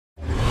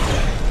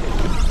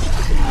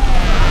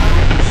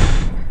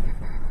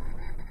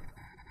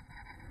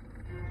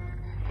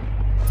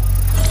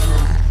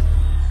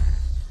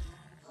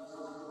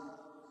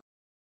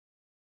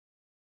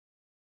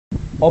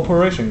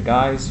Operation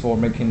guides for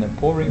making a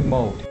pouring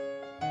mold.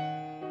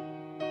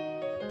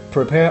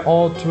 Prepare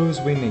all tools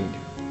we need.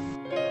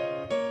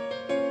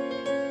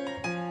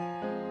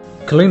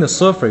 Clean the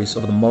surface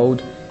of the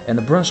mold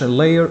and brush a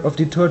layer of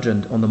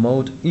detergent on the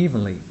mold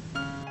evenly.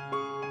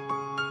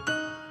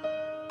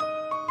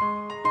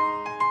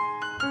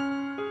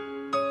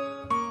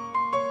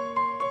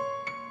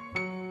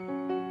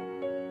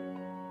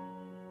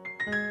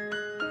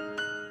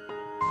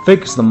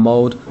 Fix the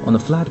mold on the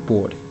flat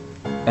board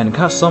and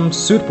cut some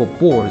suitable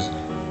boards.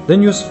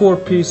 Then use 4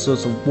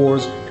 pieces of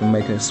boards to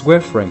make a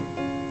square frame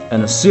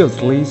and seal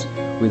the leads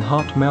with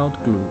hot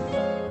melt glue.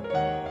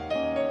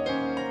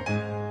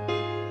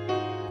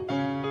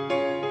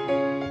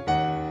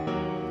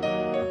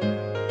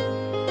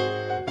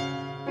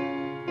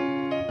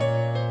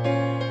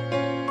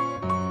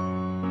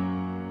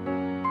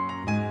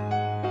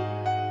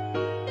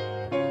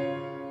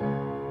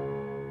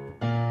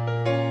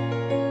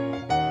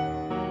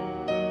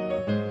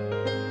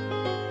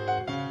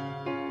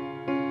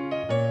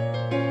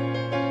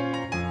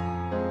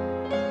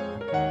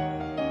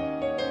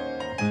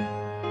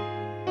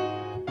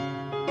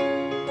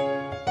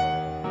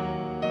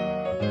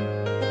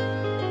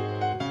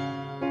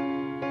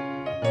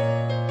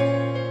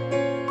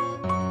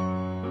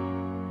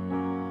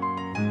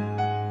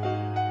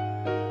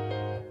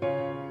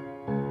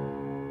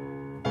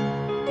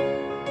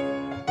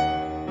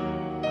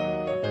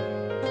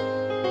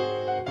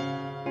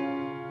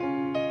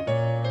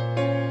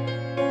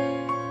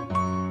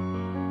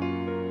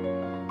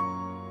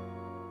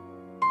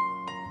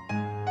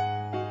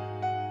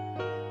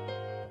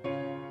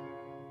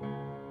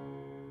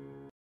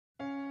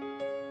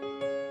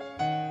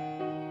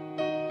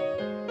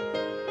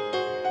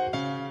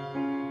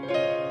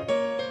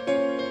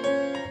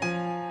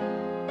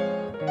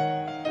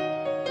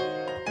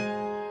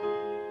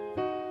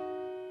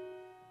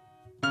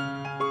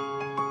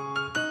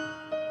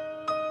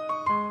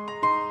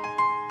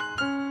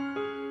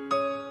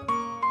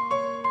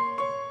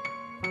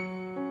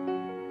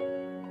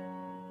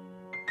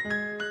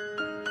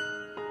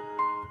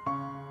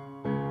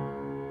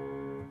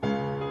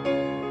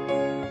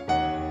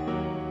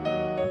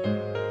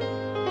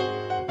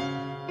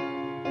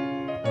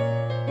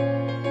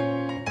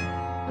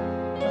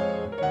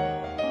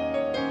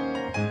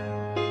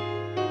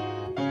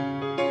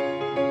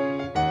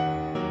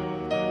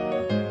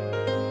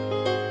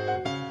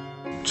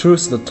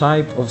 Choose the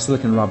type of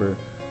silicone rubber,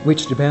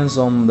 which depends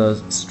on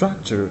the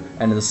structure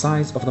and the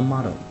size of the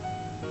model.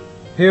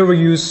 Here we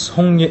use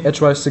Honye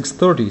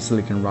HY630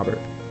 silicone rubber.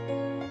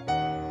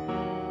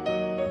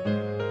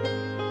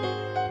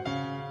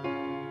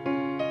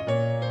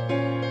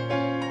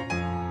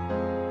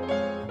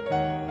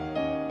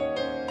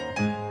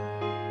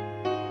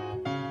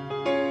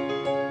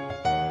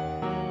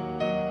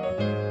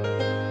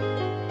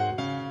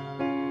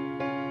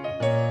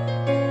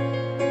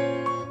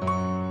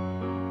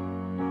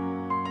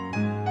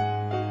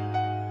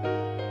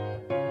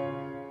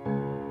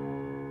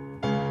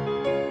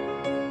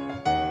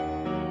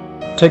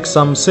 Take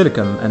some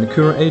silicone and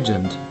cure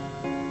agent.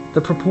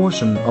 The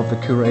proportion of the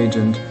cure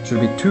agent should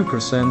be 2%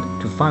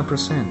 to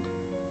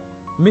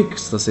 5%.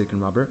 Mix the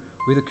silicone rubber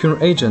with the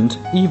cure agent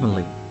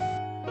evenly.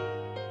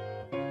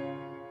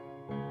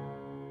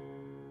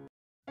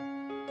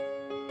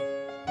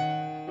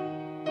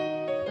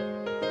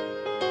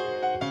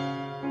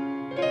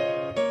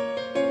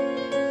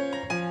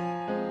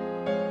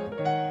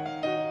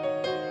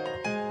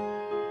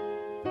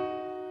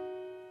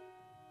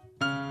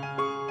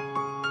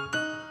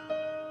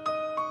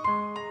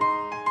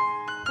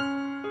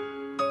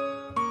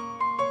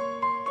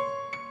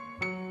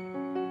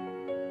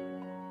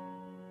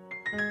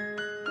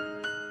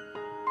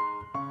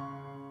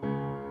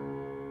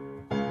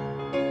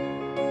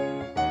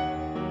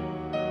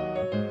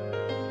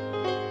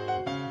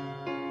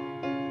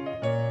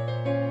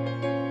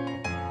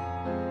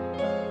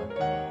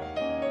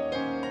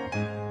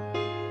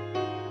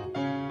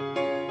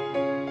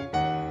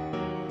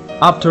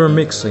 After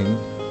mixing,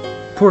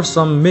 pour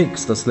some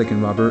mixed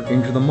silicone rubber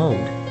into the mold,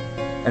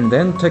 and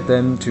then take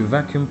them to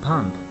vacuum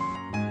pump.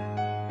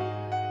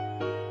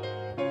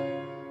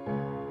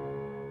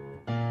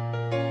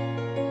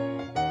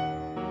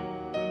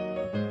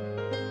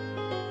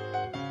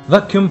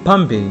 Vacuum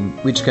pumping,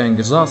 which can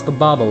exhaust the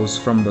bubbles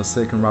from the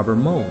silicone rubber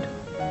mold.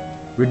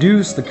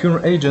 Reduce the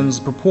cure agent's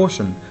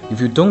proportion if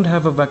you don't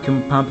have a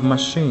vacuum pump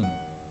machine,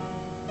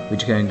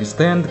 which can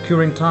extend the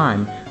curing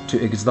time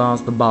to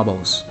exhaust the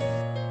bubbles.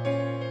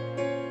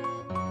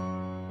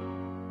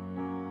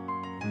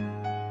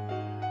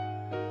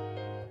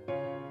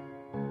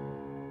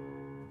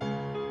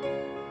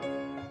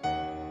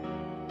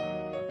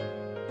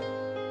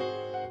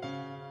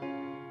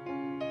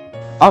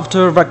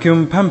 After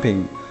vacuum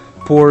pumping,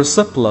 pour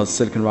surplus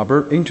silicone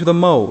rubber into the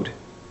mold.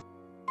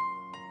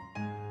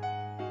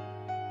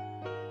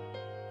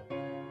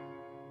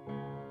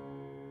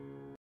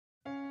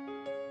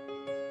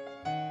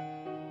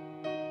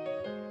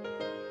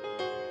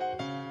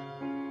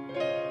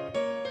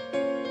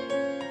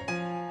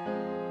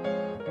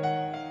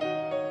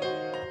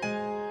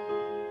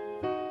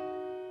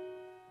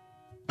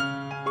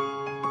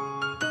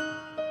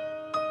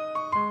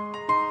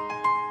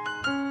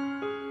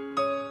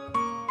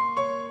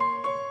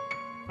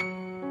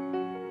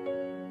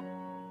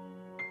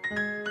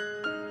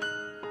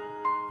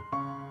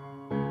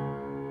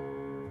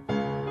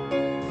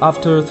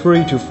 After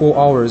 3 to 4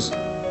 hours,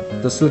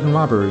 the silicone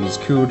rubber is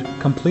cured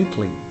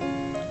completely.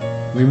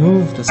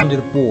 Remove the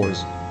sanded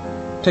boards.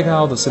 Take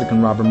out the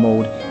silicone rubber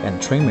mold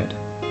and trim it.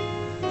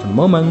 For the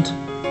moment,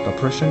 the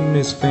operation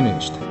is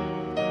finished.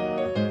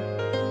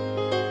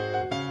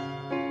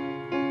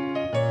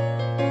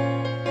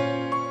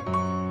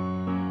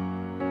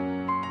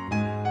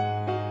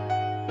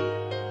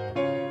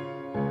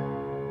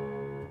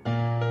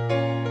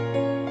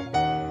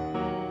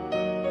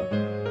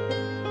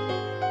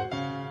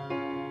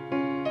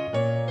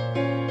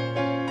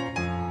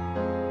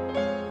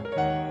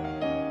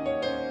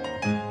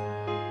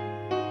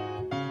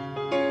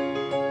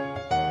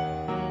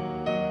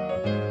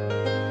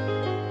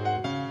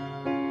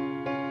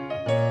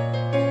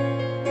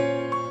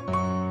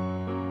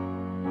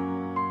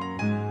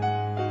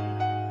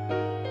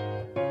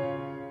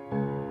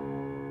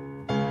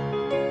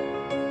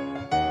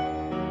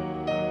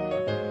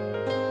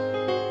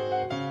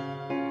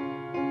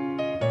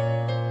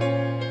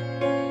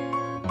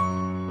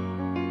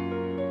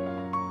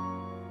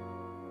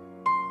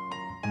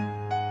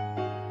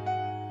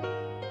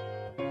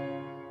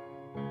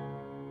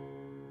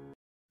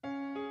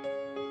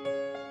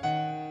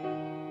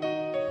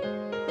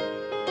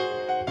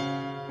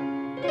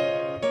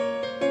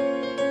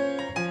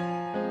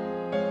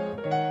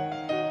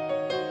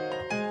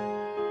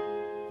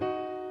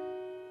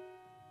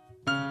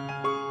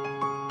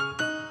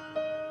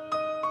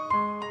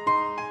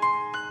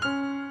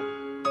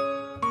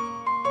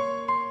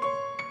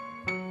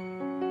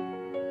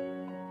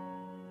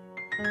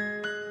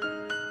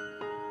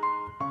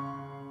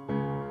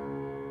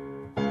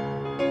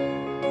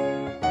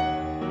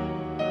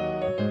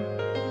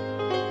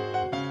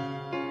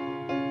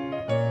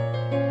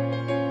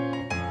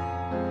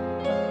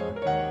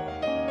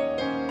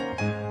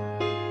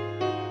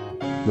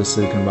 The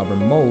silicone rubber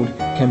mold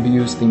can be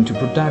used into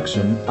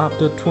production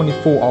after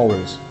 24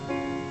 hours,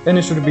 and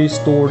it should be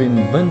stored in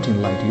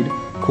ventilated,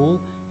 cool,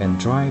 and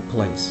dry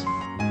place.